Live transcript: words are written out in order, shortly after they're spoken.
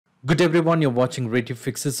Good everyone, you're watching Creative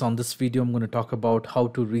Fixes. On this video, I'm going to talk about how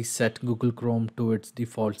to reset Google Chrome to its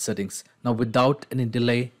default settings. Now, without any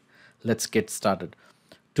delay, let's get started.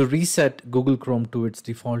 To reset Google Chrome to its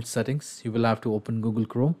default settings, you will have to open Google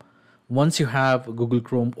Chrome. Once you have Google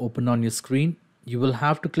Chrome open on your screen, you will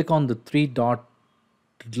have to click on the three dot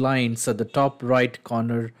lines at the top right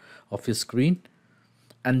corner of your screen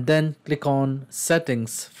and then click on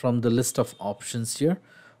Settings from the list of options here.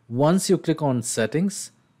 Once you click on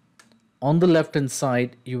Settings, on the left hand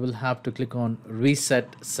side, you will have to click on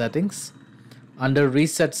Reset Settings. Under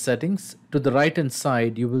Reset Settings, to the right hand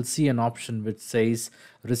side, you will see an option which says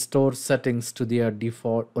Restore Settings to their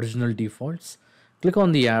original defaults. Click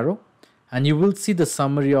on the arrow and you will see the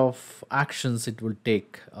summary of actions it will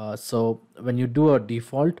take. So when you do a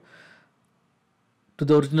default to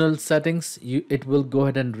the original settings, it will go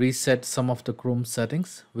ahead and reset some of the Chrome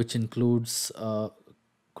settings, which includes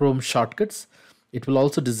Chrome shortcuts. It will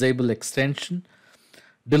also disable extension,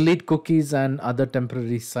 delete cookies and other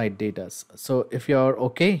temporary site data. So if you're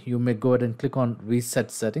okay, you may go ahead and click on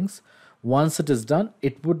Reset Settings. Once it is done,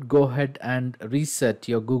 it would go ahead and reset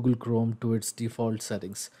your Google Chrome to its default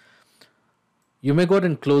settings. You may go ahead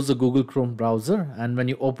and close the Google Chrome browser, and when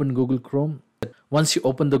you open Google Chrome, once you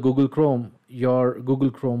open the Google Chrome, your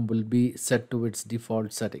Google Chrome will be set to its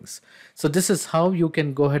default settings. So this is how you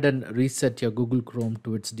can go ahead and reset your Google Chrome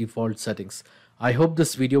to its default settings. I hope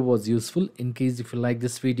this video was useful. In case if you like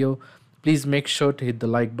this video, please make sure to hit the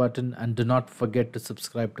like button and do not forget to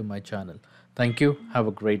subscribe to my channel. Thank you. Have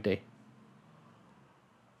a great day.